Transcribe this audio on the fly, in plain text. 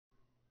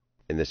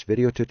In this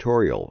video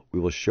tutorial, we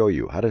will show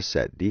you how to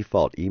set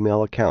default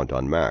email account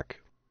on Mac.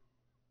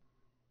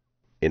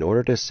 In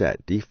order to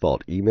set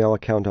default email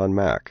account on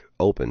Mac,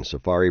 open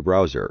Safari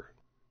browser.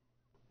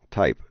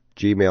 Type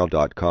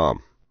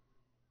gmail.com.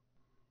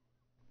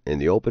 In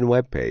the open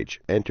web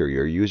page, enter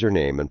your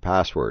username and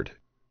password.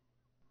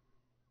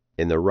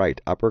 In the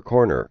right upper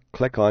corner,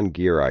 click on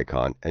gear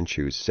icon and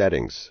choose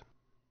Settings.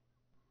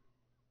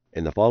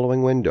 In the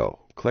following window,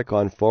 click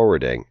on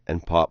Forwarding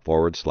and pop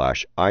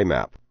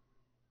 /IMAP.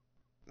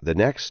 The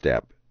next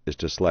step is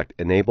to select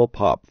Enable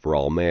POP for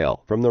all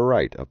mail from the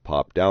right of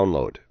POP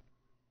Download.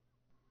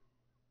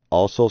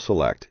 Also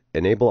select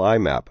Enable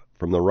IMAP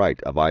from the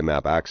right of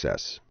IMAP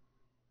Access.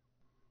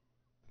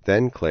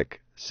 Then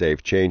click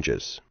Save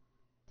Changes.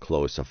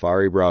 Close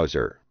Safari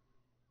browser.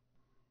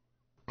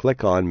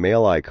 Click on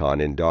Mail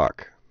icon in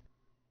Dock.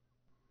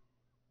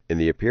 In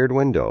the appeared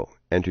window,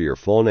 enter your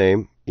full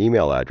name,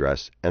 email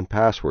address, and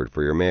password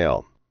for your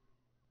mail.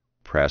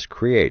 Press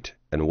Create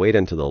and wait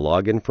until the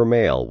login for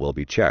mail will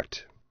be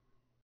checked.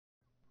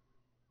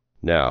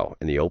 Now,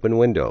 in the open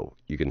window,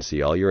 you can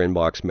see all your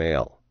inbox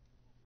mail.